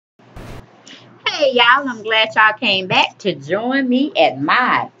Hey, y'all, I'm glad y'all came back to join me at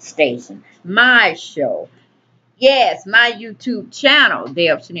my station, my show. Yes, my YouTube channel,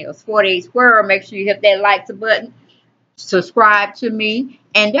 Deb Chanel's 48 World. Make sure you hit that like button, subscribe to me,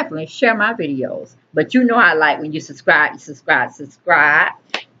 and definitely share my videos. But you know I like when you subscribe, you subscribe, and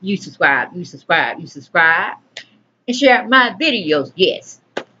share my videos, yes.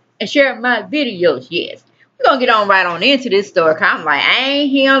 And share my videos, yes. We're going to get on right on into this story. Cause I'm like, I ain't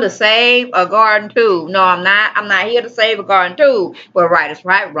here to save a garden tool. No, I'm not. I'm not here to save a garden tool. But right is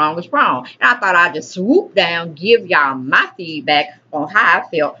right, wrong is wrong. And I thought I'd just swoop down, give y'all my feedback on how I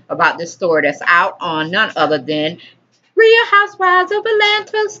felt about this story that's out on none other than Real Housewives of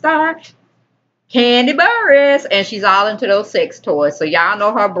Atlanta star Kandi Burruss. And she's all into those sex toys. So y'all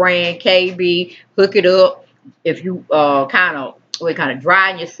know her brand, KB. Hook it up. If you kind of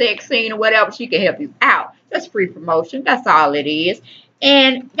dry in your sex scene or whatever, she can help you out. That's free promotion. That's all it is.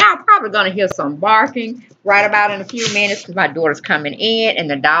 And y'all probably going to hear some barking right about in a few minutes because my daughter's coming in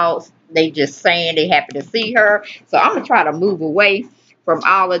and the dogs, they just saying they happy to see her. So I'm going to try to move away from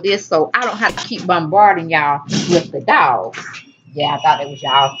all of this so I don't have to keep bombarding y'all with the dogs. Yeah, I thought it was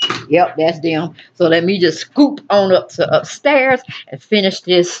y'all. Yep, that's them. So let me just scoop on up to upstairs and finish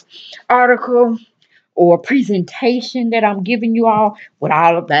this article or presentation that I'm giving you all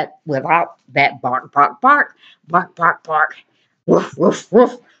without that bark, bark, bark, bark, bark, bark, woof, woof,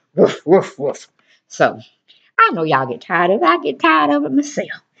 woof, woof, woof, woof. So I know y'all get tired of it. I get tired of it myself.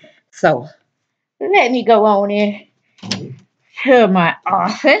 So let me go on in to my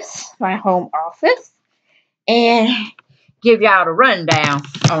office, my home office, and give y'all the rundown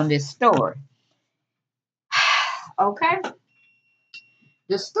on this story. Okay?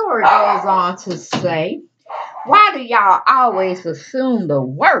 The story goes on to say, why do y'all always assume the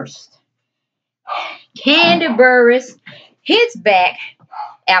worst? Kandi Burruss hits back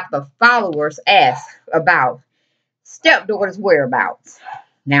after followers ask about stepdaughter's whereabouts.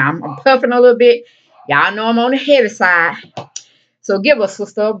 Now, I'm puffing a little bit. Y'all know I'm on the heavy side. So give us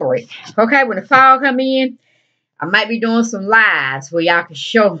sister a break. Okay, when the fall come in, I might be doing some lives where y'all can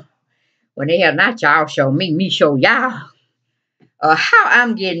show, when they have not y'all show me show y'all how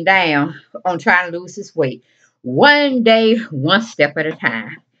I'm getting down on trying to lose this weight. One day, one step at a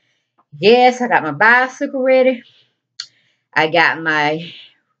time. Yes, I got my bicycle ready. I got my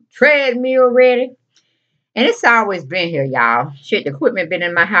treadmill ready. And it's always been here, y'all. Shit, the equipment been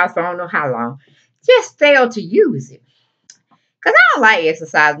in my house for I don't know how long. Just failed to use it. Because I don't like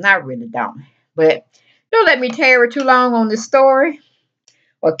exercise, and I really don't. But don't let me tarry too long on this story.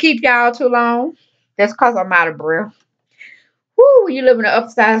 Or keep y'all too long. Just because I'm out of breath. Woo, when you live in an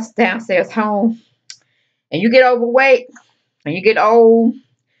upstairs, downstairs home. And you get overweight. And you get old.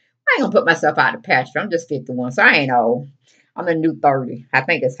 I ain't going to put myself out of pasture. I'm just 51, so I ain't old. I'm a new 30. I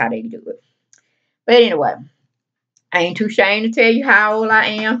think that's how they do it. But anyway, I ain't too ashamed to tell you how old I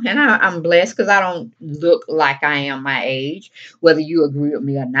am. And I'm blessed because I don't look like I am my age. Whether you agree with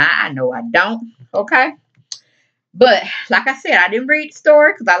me or not, I know I don't. Okay? But like I said, I didn't read the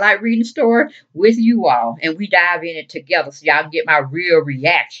story because I like reading the story with you all. And we dive in it together so y'all get my real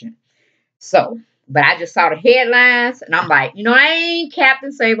reaction. So, but I just saw the headlines and I'm like, I ain't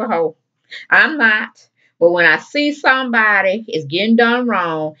Captain Save-A-Ho. I'm not. But when I see somebody is getting done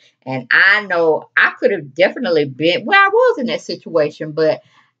wrong, and I know I could have definitely been, well, I was in that situation, but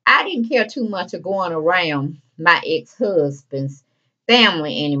I didn't care too much of going around my ex-husband's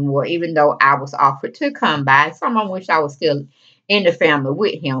family anymore, even though I was offered to come by. Someone wish I was still in the family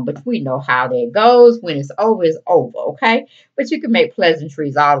with him, but we know how that goes. When it's over, okay? But you can make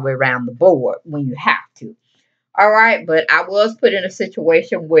pleasantries all the way around the board when you have to. All right, but I was put in a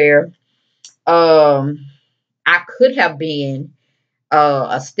situation where I could have been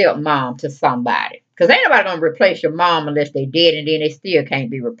a stepmom to somebody. Because ain't nobody going to replace your mom unless they dead and then they still can't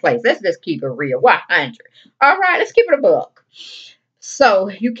be replaced. Let's just keep it real. 100. All right, let's keep it a buck. So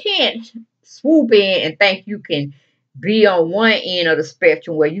you can't swoop in and think you can be on one end of the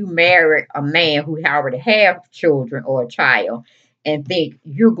spectrum where you marry a man who already have children or a child and think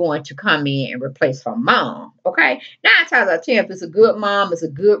you're going to come in and replace her mom. Okay? 9 times out of 10, if it's a good mom, it's a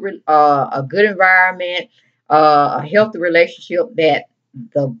good environment, a healthy relationship that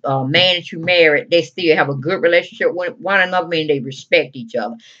the man that you married, they still have a good relationship with one another, meaning they respect each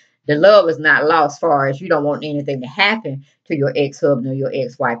other. The love is not lost as far as you don't want anything to happen to your ex-husband or your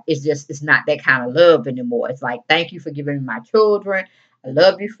ex-wife. It's not that kind of love anymore. It's like, thank you for giving me my children. I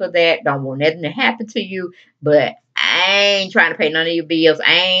love you for that. Don't want nothing to happen to you. But I ain't trying to pay none of your bills.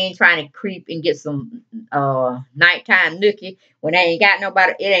 I ain't trying to creep and get some nighttime nookie when I ain't got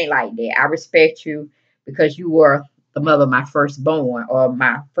nobody. It ain't like that. I respect you because you were the mother of my firstborn or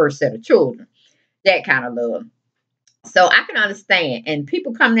my first set of children. That kind of love. So I can understand. And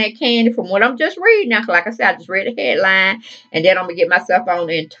people come that Kandi from what I'm just reading now. Like I said, I just read the headline and then I'm gonna get myself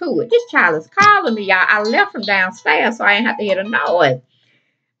on into it. This child is calling me, y'all. I left from downstairs so I ain't have to hear the noise.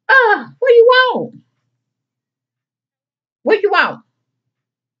 What you want? What you want?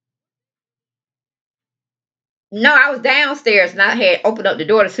 No, I was downstairs and I had opened up the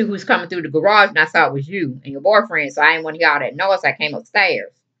door to see who was coming through the garage and I saw it was you and your boyfriend. So I didn't want to hear all that noise. I came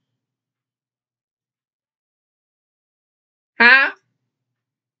upstairs. Huh?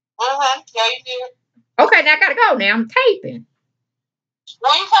 Yeah, you did. Okay, now I gotta go now. I'm taping.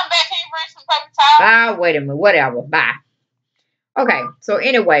 When you come back, can you bring some paper towels? Wait a minute. Whatever. Bye. Okay, so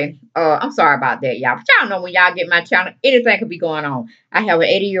anyway, I'm sorry about that, y'all. But y'all know when y'all get my channel, anything could be going on. I have an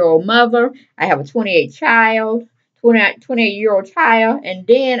 80-year-old mother. I have a 28-year-old child, and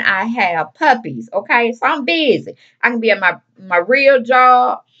then I have puppies. Okay, so I'm busy. I can be at my real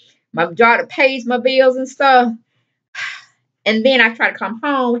job, my job that pays my bills and stuff. And then I try to come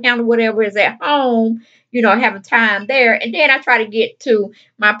home, handle whatever is at home, having time there. And then I try to get to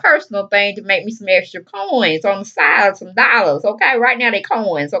my personal thing to make me some extra coins on the side, some dollars. Okay. Right now they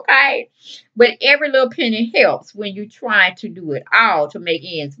coins. Okay. But every little penny helps when you try to do it all to make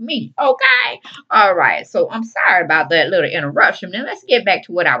ends meet. Okay. All right. So I'm sorry about that little interruption. Now let's get back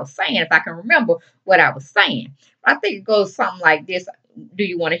to what I was saying. If I can remember what I was saying, I think it goes something like this. Do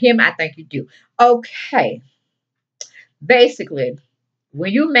you want to hear me? I think you do. Okay. Basically,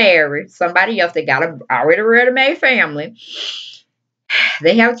 when you marry somebody else that got a already ready-made family,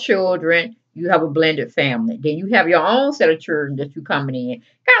 they have children, you have a blended family. Then you have your own set of children that you coming in.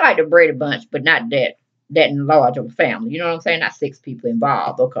 Kind of like the Brady Bunch, but not that large of a family. You know what I'm saying? Not 6 people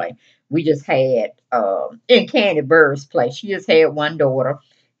involved. Okay. We just had in Kandi Burruss' place, she just had one daughter.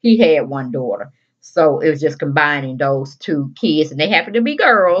 He had one daughter. So it was just combining those 2 kids, and they happen to be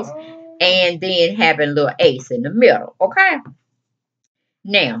girls, and then having little Ace in the middle. Okay.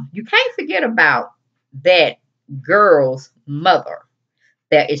 Now, you can't forget about that girl's mother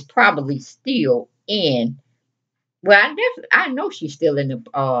that is probably still in. Well, I know she's still in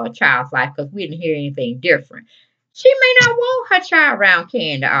the child's life because we didn't hear anything different. She may not want her child around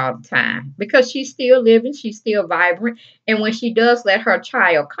Kandi all the time because she's still living, she's still vibrant, and when she does let her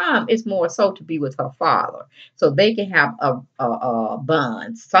child come, it's more so to be with her father, so they can have a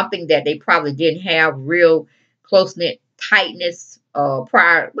bond, something that they probably didn't have real close knit tightness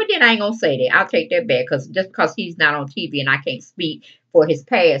prior. But then I ain't gonna say that. I'll take that back because just because he's not on TV and I can't speak for his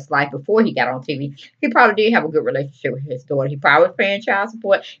past life before he got on TV, he probably did have a good relationship with his daughter. He probably was paying child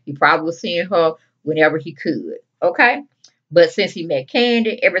support. He probably was seeing her whenever he could. Okay. But since he met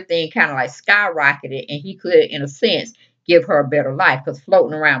Kandi, everything kind of like skyrocketed and he could, in a sense, give her a better life. Because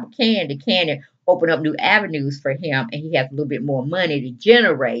floating around with Kandi opened up new avenues for him and he has a little bit more money to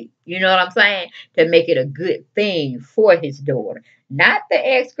generate. You know what I'm saying? To make it a good thing for his daughter. Not the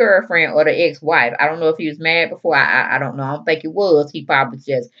ex-girlfriend or the ex-wife. I don't know if he was married before. I don't know. I don't think he was. He probably was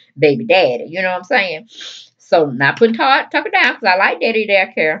just baby daddy. You know what I'm saying? So not putting Tucker down because I like daddy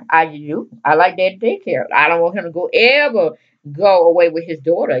daycare. I do. I like daddy daycare. I don't want him to go away with his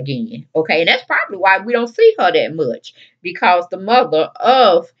daughter again. Okay, and that's probably why we don't see her that much because the mother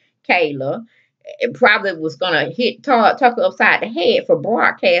of Kaela probably was gonna hit Tucker upside the head for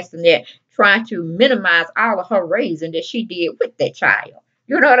broadcasting that, trying to minimize all of her raising that she did with that child.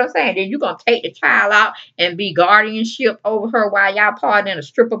 You know what I'm saying? Then you're gonna take the child out and be guardianship over her while y'all partying in a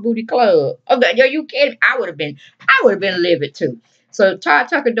stripper booty club. Okay, are you kidding? I would have been livid too. So Todd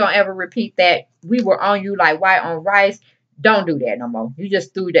Tucker, don't ever repeat that. We were on you like white on rice. Don't do that no more. You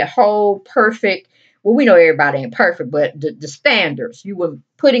just threw that whole perfect. Well, we know everybody ain't perfect, but the standards you were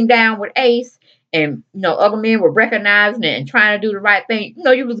putting down with Ace, and other men were recognizing it and trying to do the right thing.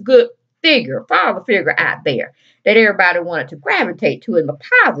 You was a good father figure out there that everybody wanted to gravitate to in the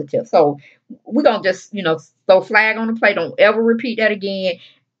positive. So we're gonna just throw flag on the play. Don't ever repeat that again.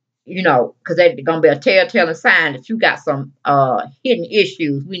 Because that's gonna be a telltale sign that you got some hidden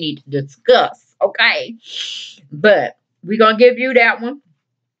issues we need to discuss. Okay, but we're gonna give you that one.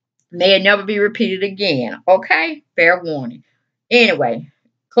 May it never be repeated again. Okay, fair warning. Anyway,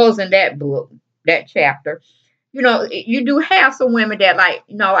 closing that book, that chapter. You do have some women that like,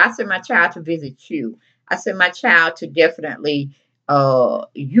 I send my child to visit you. I send my child to definitely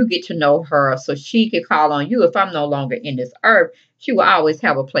you get to know her so she can call on you if I'm no longer in this earth. She will always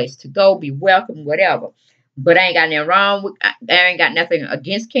have a place to go, be welcome, whatever. But I ain't got nothing wrong with I ain't got nothing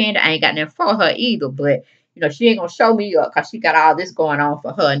against Kandi. I ain't got nothing for her either. But she ain't gonna show me up because she got all this going on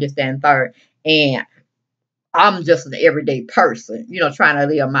for her and this, that, and third. And I'm just an everyday person, trying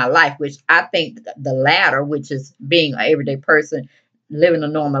to live my life, which I think the latter, which is being an everyday person, living a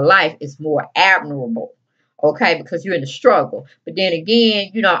normal life is more admirable. Okay, because you're in the struggle. But then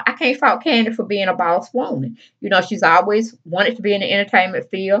again, I can't fault Kandi for being a boss woman. She's always wanted to be in the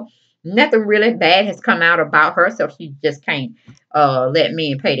entertainment field. Nothing really bad has come out about her, so she just can't let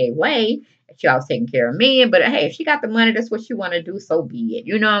men pay their way. She always taking care of men. But hey, if she got the money, that's what she want to do, so be it.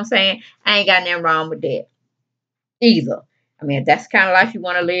 You know what I'm saying? I ain't got nothing wrong with that either. I mean, if that's the kind of life you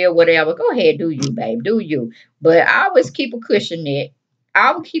want to live, whatever, go ahead, do you, babe, do you. But I always keep a cushion net.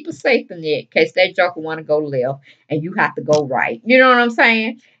 I will keep a safety net in case that joker want to go left and you have to go right. You know what I'm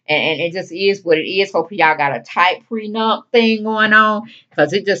saying? And it just is what it is. Hopefully y'all got a tight prenup thing going on.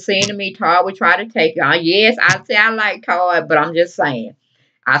 Because it just seemed to me Todd would try to take y'all. Yes, I say I like Todd, but I'm just saying.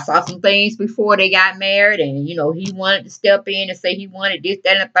 I saw some things before they got married, and he wanted to step in and say he wanted this,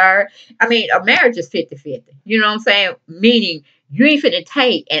 that, and the third. I mean, a marriage is 50-50. You know what I'm saying? Meaning you ain't finna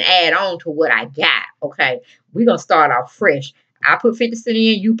take and add on to what I got. Okay. We're gonna start off fresh. I put 50 cents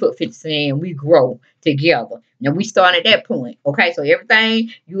in, you put 50 cents in, we grow together. Now we start at that point. Okay, so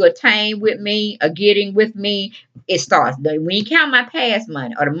everything you attain with me or getting with me, it starts. When you count my past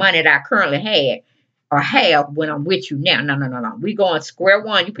money or the money that I currently had or have when I'm with you now. No, no, no, no. We going square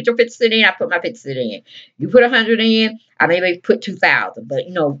one. You put your 50 cent in, I put my 50 cent in. You put 100 in, I maybe put 2,000. But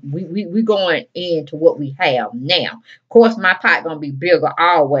we going into what we have now. Of course, my pot gonna be bigger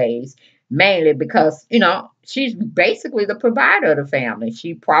always, mainly because she's basically the provider of the family.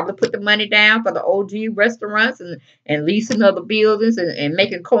 She probably put the money down for the OG restaurants and leasing other buildings and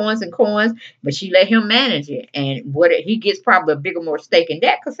making coins and coins, but she let him manage it. And what he gets probably a bigger more stake in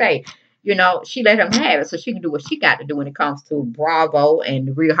that because hey, she let him have it so she can do what she got to do when it comes to Bravo and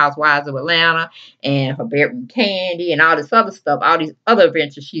the Real Housewives of Atlanta and her bedroom Kandi and all this other stuff, all these other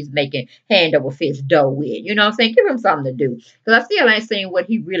adventures she's making hand over fist dough with. You know what I'm saying? Give him something to do. Because I still ain't seen what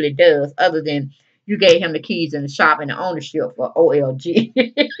he really does other than you gave him the keys in the shop and the ownership for OLG.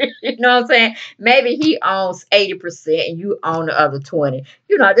 You know what I'm saying? Maybe he owns 80% and you own the other 20.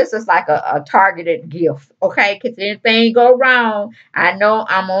 This is like a targeted gift, okay? Because anything go wrong, I know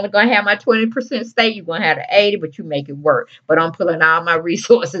I'm only going to have my 20% stake. You're going to have the 80, but you make it work. But I'm pulling all my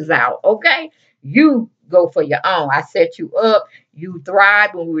resources out, okay? You go for your own. I set you up. You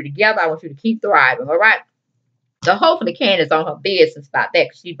thrived when we were together. I want you to keep thriving, all right? So hopefully Candace on her business about that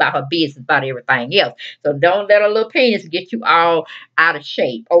because she's about her business about everything else. So don't let her little penis get you all out of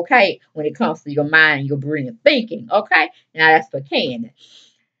shape, okay? When it comes to your mind and your brain thinking, okay? Now that's for Candace.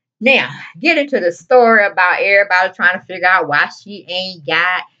 Now, get into the story about everybody trying to figure out why she ain't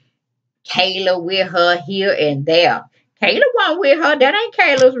got Kaela with her here and there. Kaela wasn't with her. That ain't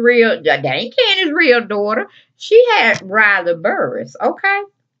that ain't Candace's real daughter. She had Riley Burruss, okay?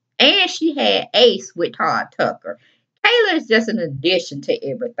 And she had Ace with Todd Tucker. Kaela is just an addition to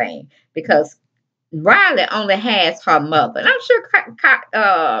everything because Riley only has her mother. And I'm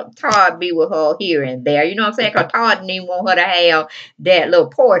sure Todd be with her here and there. You know what I'm saying? Because Todd didn't even want her to have that little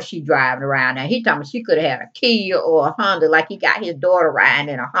Porsche she driving around now. He told me she could have had a Kia or a Honda like he got his daughter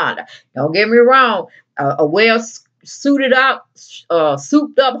riding in a Honda. Don't get me wrong. A well suited up,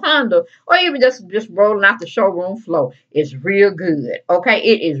 souped up Honda, or even just rolling out the showroom floor is real good. Okay,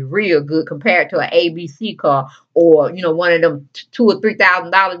 it is real good compared to an ABC car or one of them $2,000 or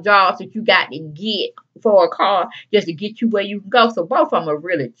 $3,000 that you got to get for a car just to get you where you can go. So both of them are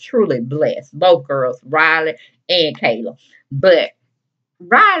really truly blessed. Both girls, Riley and Kaela, but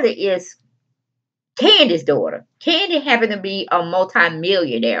Riley is Kandi's daughter. Kandi happened to be a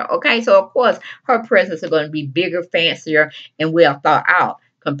multi-millionaire. Okay, so of course her presents are going to be bigger, fancier, and well thought out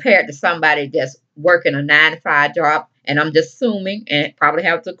compared to somebody that's working a 9 to 5 job. And I'm just assuming, and probably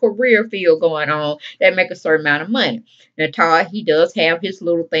have the career field going on that make a certain amount of money. Now Todd, he does have his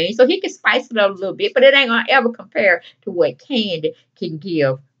little thing, so he can spice it up a little bit, but it ain't gonna ever compare to what Kandi can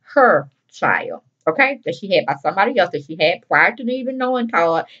give her child. Okay, that she had by somebody else that she had prior to even knowing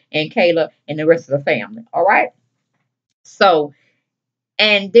Todd and Kaela and the rest of the family. All right. So,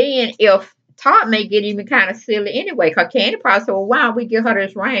 and then if Todd may get even kind of silly anyway, because Kandi probably said, well, why don't we give her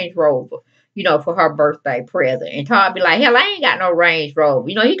this Range Rover, for her birthday present? And Todd be like, hell, I ain't got no Range Rover.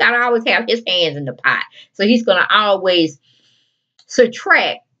 He got to always have his hands in the pot. So he's going to always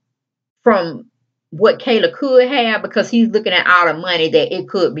subtract from what Kaela could have because he's looking at all the money that it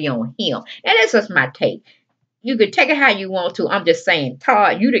could be on him. And that's just my take. You can take it how you want to. I'm just saying,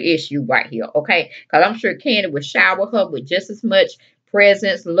 Todd, you the issue right here, okay? Because I'm sure Kandi would shower her with just as much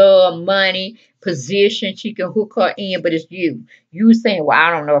presence, love, money, position. She can hook her in, but it's you. You saying, well,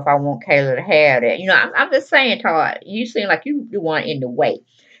 I don't know if I want Kaela to have that. I'm just saying, Todd, you seem like you want in the way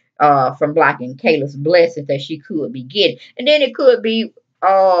from blocking Kayla's blessings that she could be getting. And then it could be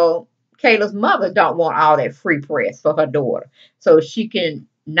Kayla's mother don't want all that free press for her daughter. So she can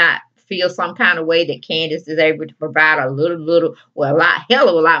not feel some kind of way that Candace is able to provide a little, well, a lot, hell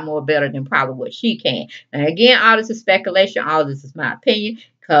of a lot more better than probably what she can. And again, all this is speculation. All this is my opinion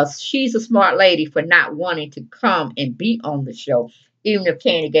because she's a smart lady for not wanting to come and be on the show. Even if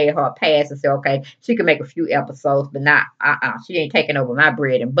Kandi gave her a pass and said, okay, she can make a few episodes, but not, she ain't taking over my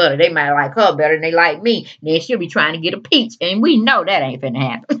bread and butter. They might like her better than they like me. And then she'll be trying to get a peach. And we know that ain't finna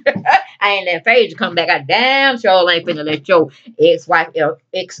happen. I ain't letting Phaedra come back. I damn sure ain't finna let your ex-wife,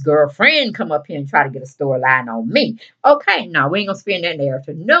 ex-girlfriend come up here and try to get a storyline on me. Okay, no, we ain't gonna spin that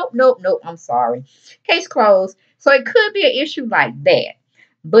narrative. Nope. I'm sorry. Case closed. So it could be an issue like that.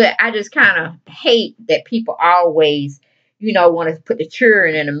 But I just kind of hate that people always want to put the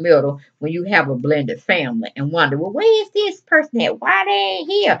children in the middle when you have a blended family and wonder, well, where is this person at? Why they ain't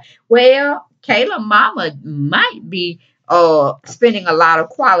here? Well, Kayla mama might be spending a lot of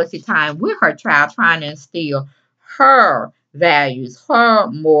quality time with her child, trying to instill her values,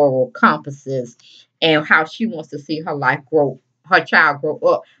 her moral compasses, and how she wants to see her child grow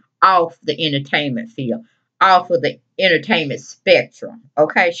up off the entertainment field, off of the entertainment spectrum.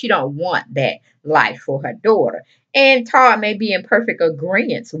 Okay, she don't want that life for her daughter. And Todd may be in perfect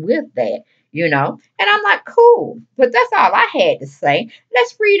agreement with that. And I'm like, cool. But that's all I had to say.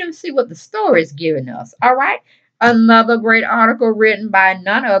 Let's read and see what the story is giving us. All right. Another great article written by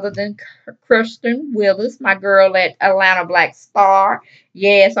none other than Kristen Willis, my girl at Atlanta Black Starr.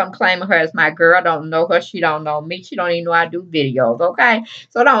 Yes, I'm claiming her as my girl. I don't know her. She don't know me. She don't even know I do videos. Okay.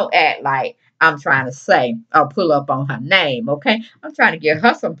 So don't act like I'm trying to say or pull up on her name. Okay. I'm trying to give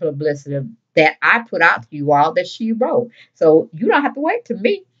her some publicity that I put out to you all that she wrote. So you don't have to wait to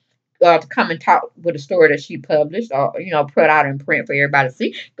me to come and talk with a story that she published or, put out in print for everybody to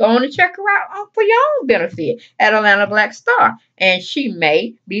see. Go on and check her out for your own benefit at Atlanta Black Star. And she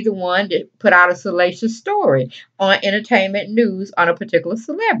may be the one that put out a salacious story on entertainment news on a particular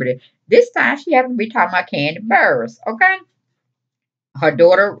celebrity. This time she happened to be talking about Kandi Burruss, okay? Her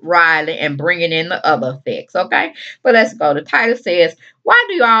daughter Riley, and bringing in the other effects. Okay, but let's go. The title says, "Why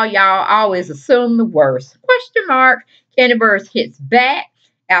do y'all always assume the worst?" Question mark. Kandi Burruss hits back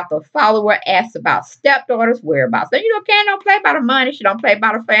after a follower asks about stepdaughter's whereabouts. So Kandi don't play by the money. She don't play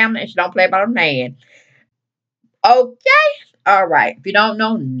by the family, and she don't play by the man. Okay, all right. If you don't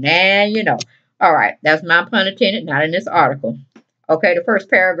know, now you know. All right, that's my pun intended, not in this article. Okay, the first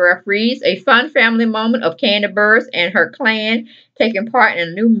paragraph reads, "A fun family moment of Kandi Burruss and her clan taking part in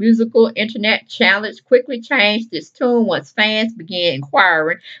a new musical internet challenge quickly changed its tune once fans began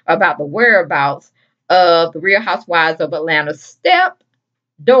inquiring about the whereabouts of the Real Housewives of Atlanta's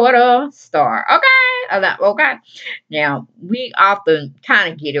stepdaughter, Starr." Okay. Now, we often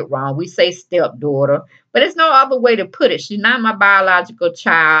kind of get it wrong. We say stepdaughter, but there's no other way to put it. She's not my biological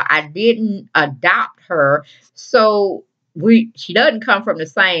child. I didn't adopt her. So she doesn't come from the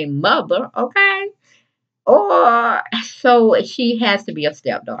same mother, okay? Or so she has to be a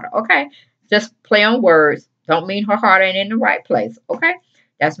stepdaughter, okay? Just play on words. Don't mean her heart ain't in the right place, okay?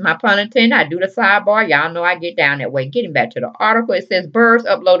 That's my pun intended. I do the sidebar. Y'all know I get down that way. Getting back to the article, it says Burruss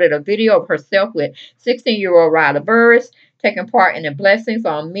uploaded a video of herself with 16-year-old Riley Burruss taking part in the Blessings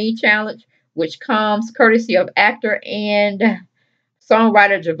on Me challenge, which comes courtesy of actor and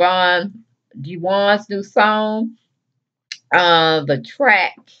songwriter Javon DeWan's new song. The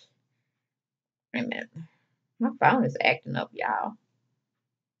track. Wait a minute. My phone is acting up, y'all.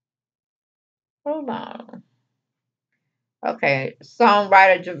 Hold on. Okay,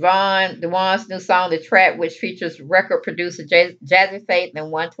 songwriter Javon DeWan's new song, The Track, which features record producer Jazzy Faith and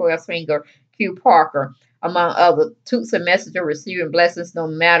 112 singer Q Parker, among other Toots and Messenger receiving blessings no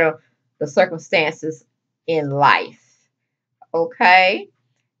matter the circumstances in life. Okay.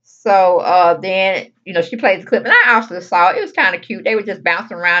 So then, she played the clip, and I also saw it. It was kind of cute. They were just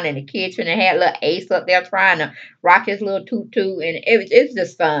bouncing around in the kitchen and had little Ace up there trying to rock his little tutu, and it was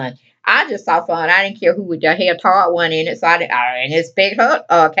just fun. I just saw fun. I didn't care who would have Todd one in it, so I didn't expect her,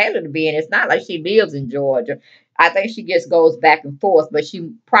 Kaela, to be in it. It's not like she lives in Georgia. I think she just goes back and forth, but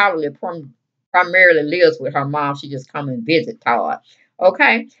she probably primarily lives with her mom. She just come and visit Todd.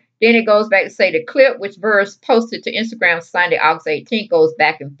 Okay. Then it goes back to say the clip, which Burruss posted to Instagram Sunday, August 18th, goes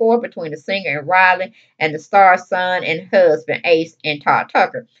back and forth between the singer and Riley and the star's son and husband, Ace, and Todd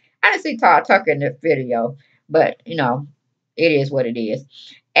Tucker. I didn't see Todd Tucker in this video, but, it is what it is.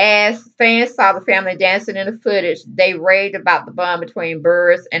 As fans saw the family dancing in the footage, they raved about the bond between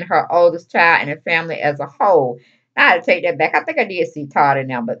Burruss and her oldest child and the family as a whole. I had to take that back. I think I did see Todd in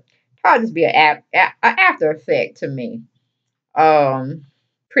there, but Todd just be an after effect to me.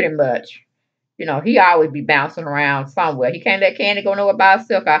 Pretty much. You know, he always be bouncing around somewhere. He can't let Kandi go nowhere by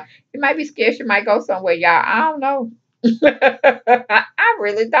herself. He might be scared she might go somewhere, y'all. I don't know. I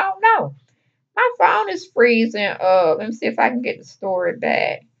really don't know. My phone is freezing up. Let me see if I can get the story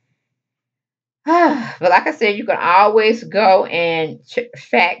back. But like I said, you can always go and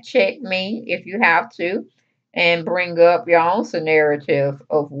fact check me if you have to, and bring up your own narrative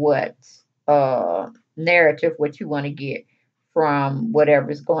of what you want to get from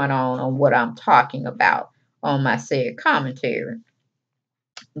whatever's going on what I'm talking about on my said commentary.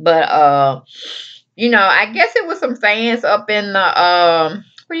 But I guess it was some fans up in the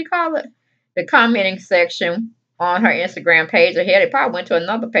what do you call it? The commenting section on her Instagram page. Or hell, they probably went to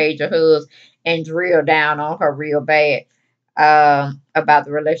another page of hers and drilled down on her real bad about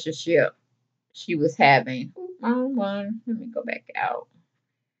the relationship she was having. Wrong one. Let me go back out.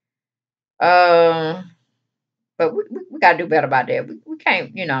 But we gotta do better about that. We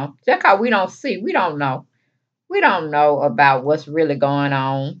can't, just how we don't see, we don't know. We don't know about what's really going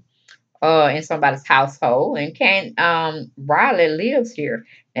on in somebody's household, and can Riley lives here.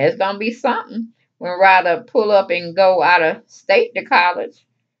 There's gonna be something when Riley pull up and go out of state to college,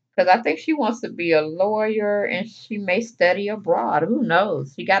 because I think she wants to be a lawyer and she may study abroad. Who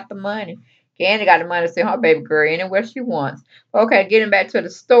knows? She got the money. Kandi got the money to send her baby girl anywhere she wants. Okay, getting back to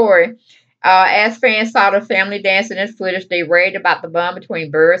the story. As fans saw the family dancing in footage, they raved about the bond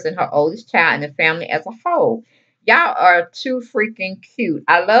between Burruss and her oldest child and the family as a whole. Y'all are too freaking cute.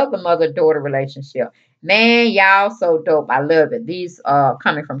 I love the mother-daughter relationship. Man, y'all so dope. I love it. These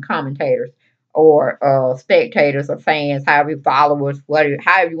coming from commentators or spectators or fans, however you followers,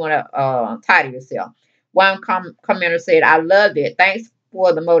 however you want to title yourself. One commenter said, I loved it. Thanks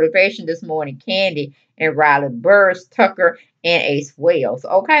for the motivation this morning, Kandi and Riley Burruss, Tucker, and Ace Wells.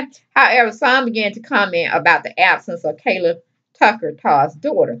 Okay. However, some began to comment about the absence of Kaela Tucker, Todd's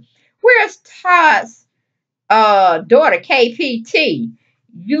daughter. Where's Todd's daughter, KPT?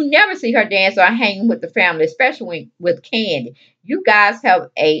 You never see her dance or hang with the family, especially with Kandi. You guys have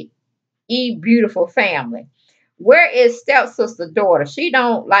a beautiful family. Where is stepsister daughter? She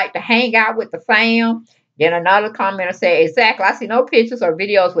don't like to hang out with the fam. Then another commenter said, exactly. I see no pictures or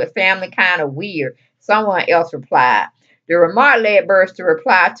videos with family, kind of weird. Someone else replied. The remark led Burruss to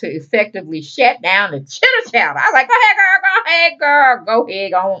reply to effectively shut down the chitter chatter. I was like, go ahead, girl. Go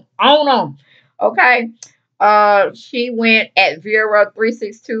ahead, on them. Okay. She went at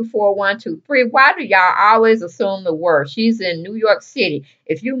Vera3624123. Why do y'all always assume the worst? She's in New York City.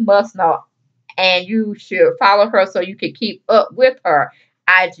 If you must know, and you should follow her so you can keep up with her.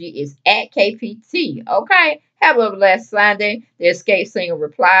 IG is at KPT. Okay. Have a blessed Sunday. The escape singer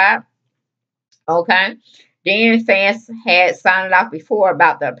replied. Okay. Then fans had sounded off before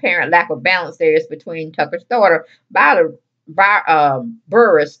about the apparent lack of balance there is between Tucker's daughter, Burruss'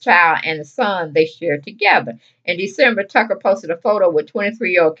 child, and the son they shared together. In December, Tucker posted a photo with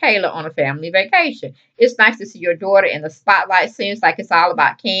 23-year-old Kaela on a family vacation. It's nice to see your daughter in the spotlight. Seems like it's all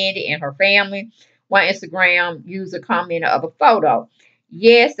about Kandi and her family. One Instagram user commented of a photo.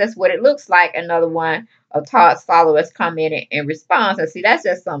 Yes, that's what it looks like. Another one of Todd's followers commented in response. And see, that's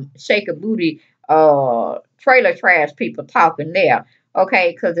just some shake a booty trailer trash people talking there.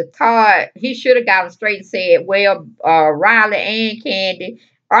 Okay, because the Todd, he should have gotten straight and said, well, Riley and Kandi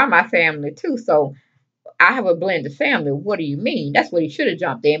are my family too. So I have a blended family. What do you mean? That's what he should have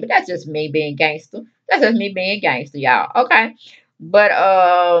jumped in. But that's just me being gangster. That's just me being gangster, y'all. Okay. But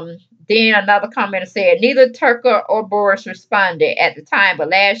then another commenter said, neither Tucker or Burruss responded at the time, but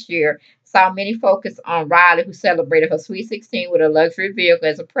last year saw many focus on Riley, who celebrated her Sweet 16 with a luxury vehicle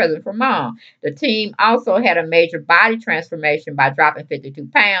as a present for mom. The team also had a major body transformation by dropping 52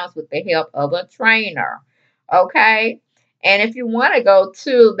 pounds with the help of a trainer. Okay. And if you want to go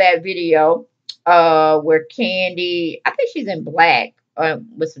to that video, where Kandi, I think she's in black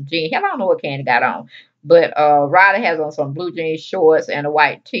with some jeans. I don't know what Kandi got on, but Riley has on some blue jeans shorts and a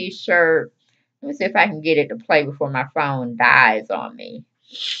white t-shirt. Let me see if I can get it to play before my phone dies on me.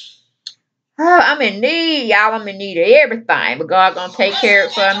 I'm in need, y'all. I'm in need of everything, but God gonna take care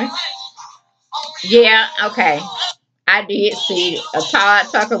of it for me. Yeah, okay. I did see Todd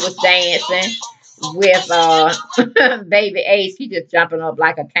Tucker was dancing with baby Ace. He just jumping up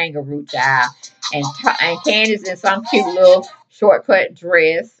like a kangaroo child. And Candace in some cute little shortcut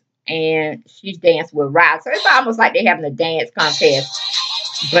dress. And she's dancing with Rod. So it's almost like they're having a dance contest.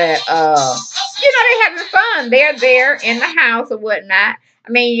 But they're having fun. They're there in the house or whatnot. I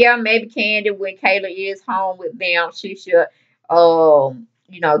mean, yeah, maybe Kandi, when Kaela is home with them, she should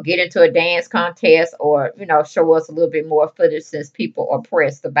get into a dance contest or, show us a little bit more footage since people are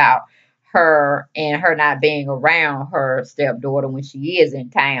pressed about her and her not being around her stepdaughter when she is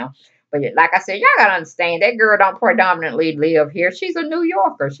in town. But like I said, y'all gotta understand that girl don't predominantly live here. She's a New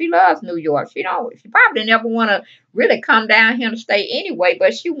Yorker. She loves New York. She probably never wanna really come down here to stay anyway,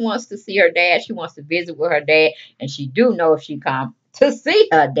 but she wants to see her dad. She wants to visit with her dad. And she do know if she come to see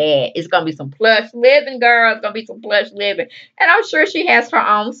her dad, it's gonna be some plush living, girl. It's gonna be some plush living. And I'm sure she has her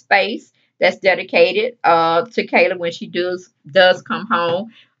own space that's dedicated to Kaela when she does come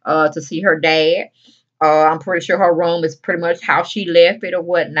home to see her dad. I'm pretty sure her room is pretty much how she left it or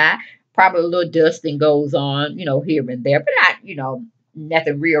whatnot. Probably a little dusting goes on, here and there, but not,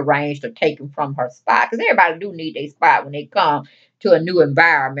 nothing rearranged or taken from her spot. Because everybody do need a spot when they come to a new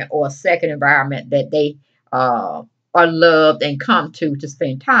environment or a second environment that they are loved and come to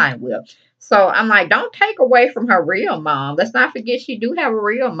spend time with. So I'm like, don't take away from her real mom. Let's not forget she do have a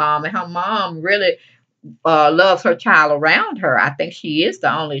real mom, and her mom really loves her child around her. I think she is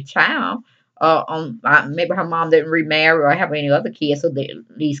the only child. Maybe her mom didn't remarry or have any other kids, so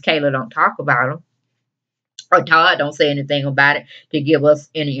at least Kaela don't talk about them, or Todd don't say anything about it to give us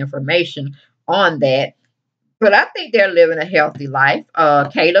any information on that. But I think they're living a healthy life.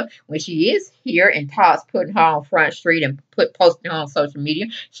 Kaela, when she is here and Todd's putting her on Front Street and posting her on social media,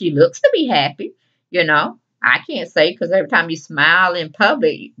 she looks to be happy. You know, I can't say because every time you smile in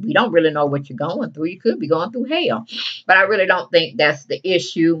public, we don't really know what you're going through. You could be going through hell. But I really don't think that's the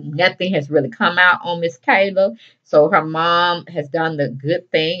issue. Nothing has really come out on Miss Kaela. So her mom has done the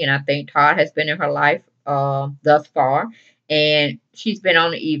good thing, and I think Todd has been in her life thus far, and she's been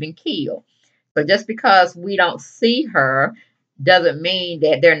on an even keel. So just because we don't see her doesn't mean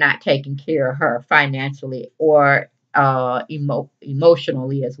that they're not taking care of her financially or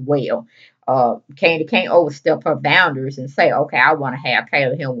emotionally as well. Kandi can't overstep her boundaries and say, okay, I want to have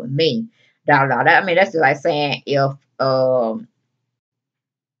Kaela here with me. Da, da, da. I mean, that's just like saying if,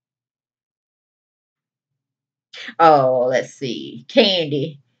 let's see,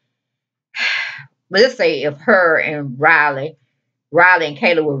 Kandi, let's say if her and Riley and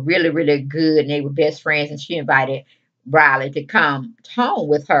Kaela were really, really good and they were best friends, and she invited Riley to come home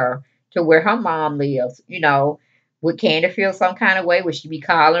with her to where her mom lives. Would Kandi feel some kind of way? Would she be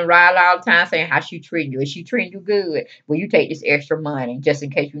calling Riley all the time saying how she treating you? Is she treating you good? Will you take this extra money just in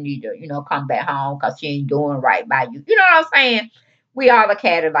case you need to, come back home because she ain't doing right by you? You know what I'm saying? We all look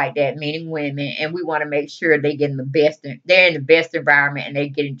at it like that, meaning women, and we want to make sure they're getting the best. They're in the best environment and they're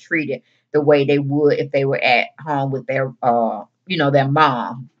getting treated the way they would if they were at home with their their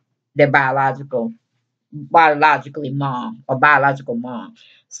mom, their biologically mom or biological mom.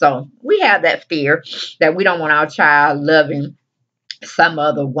 So we have that fear that we don't want our child loving some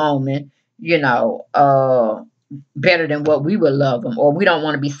other woman, better than what we would love them, or we don't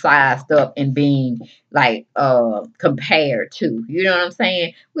want to be sized up and being like compared to. You know what I'm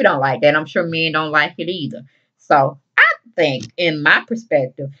saying? We don't like that. I'm sure men don't like it either. So I think, in my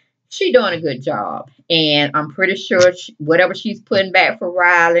perspective, she doing a good job, and I'm pretty sure whatever she's putting back for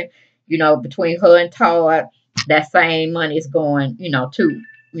Riley, between her and Todd, that same money is going, to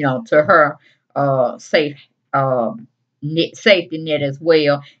her safe safety net as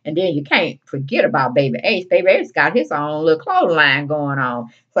well. And then you can't forget about Baby Ace. Baby Ace got his own little clothing line going on.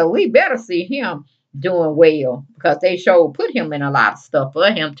 So we better see him doing well because they sure put him in a lot of stuff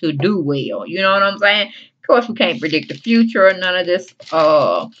for him to do well. You know what I'm saying? Of course, we can't predict the future or none of this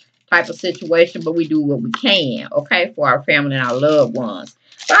type of situation, but we do what we can, okay, for our family and our loved ones.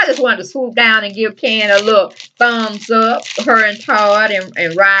 So I just wanted to swoop down and give Ken a little thumbs up. Her and Todd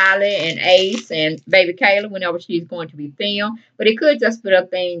and Riley and Ace and baby Kaela whenever she's going to be filmed. But it could just be a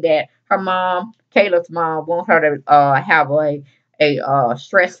thing that her mom, Kaela's mom, want her to have a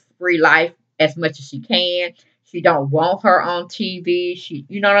stress-free life as much as she can. She don't want her on TV.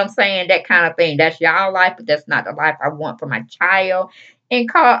 You know what I'm saying? That kind of thing. That's y'all life, but that's not the life I want for my child. And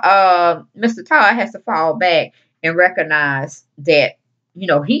Mr. Todd has to fall back and recognize that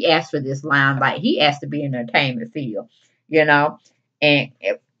he asked for this limelight. He asked to be in the entertainment field, and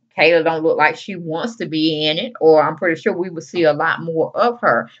if Kaela don't look like she wants to be in it, or I'm pretty sure we will see a lot more of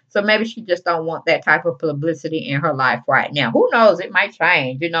her. So maybe she just don't want that type of publicity in her life right now. Who knows? It might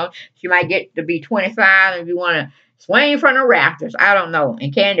change. She might get to be 25 and you want to swing from the rafters. I don't know.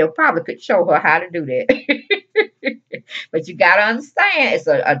 And Kandi probably could show her how to do that. But you got to understand, it's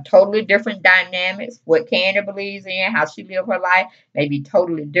a totally different dynamics. What Kandi believes in, how she live her life, may be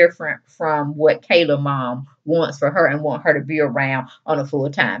totally different from what Kaela mom wants for her and want her to be around on a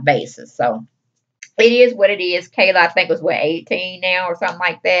full-time basis. So it is what it is. Kaela, I think, was 18 now or something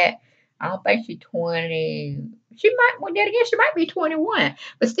like that. I don't think she's 20. She might, well, then again, she might be 21,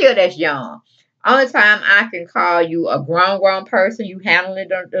 but still, that's young. Only time I can call you a grown person, you handling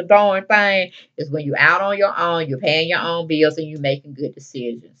the darn thing, is when you out on your own, you're paying your own bills, and you making good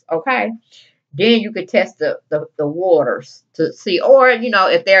decisions. Okay? Then you could test the waters to see, or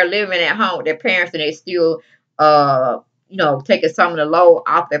if they're living at home with their parents and they still uh taking some of the load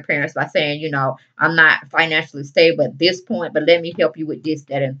off their parents by saying, I'm not financially stable at this point, but let me help you with this,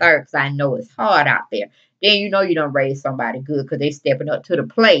 that, and third, because I know it's hard out there. Then you don't raise somebody good because they stepping up to the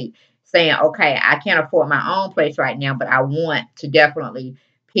plate, saying, okay, I can't afford my own place right now, but I want to definitely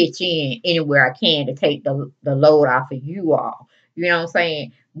pitch in anywhere I can to take the load off of you all. You know what I'm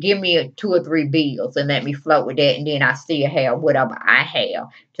saying? Give me 2 or 3 bills and let me float with that, and then I still have whatever I have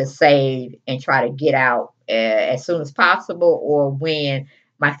to save and try to get out as soon as possible, or when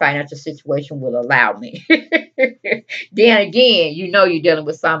my financial situation will allow me. Then again, you're dealing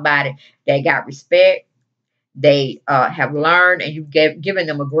with somebody that got respect, they have learned, and you've given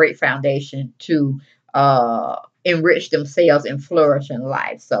them a great foundation to enrich themselves and flourish in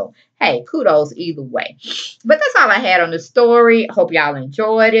life. So, hey, kudos either way. But that's all I had on the story. Hope y'all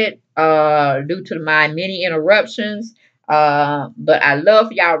enjoyed it. Due to my many interruptions. But I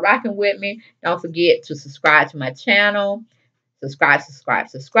love y'all rocking with me. Don't forget to subscribe to my channel. Subscribe, subscribe,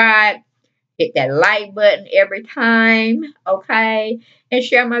 subscribe. Hit that like button every time, okay? And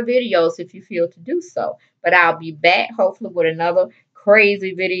share my videos if you feel to do so. But I'll be back hopefully with another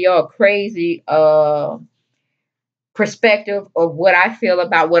crazy video, a crazy perspective of what I feel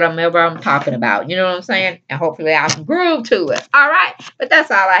about whatever I'm talking about. You know what I'm saying? And hopefully I can groove to it. All right. But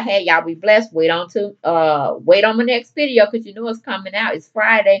that's all I had. Y'all be blessed. Wait on my next video, because it's coming out. It's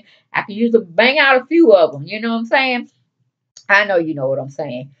Friday. I can usually bang out a few of them. You know what I'm saying? I know you know what I'm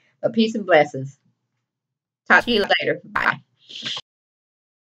saying. But peace and blessings. Talk to you later. Bye.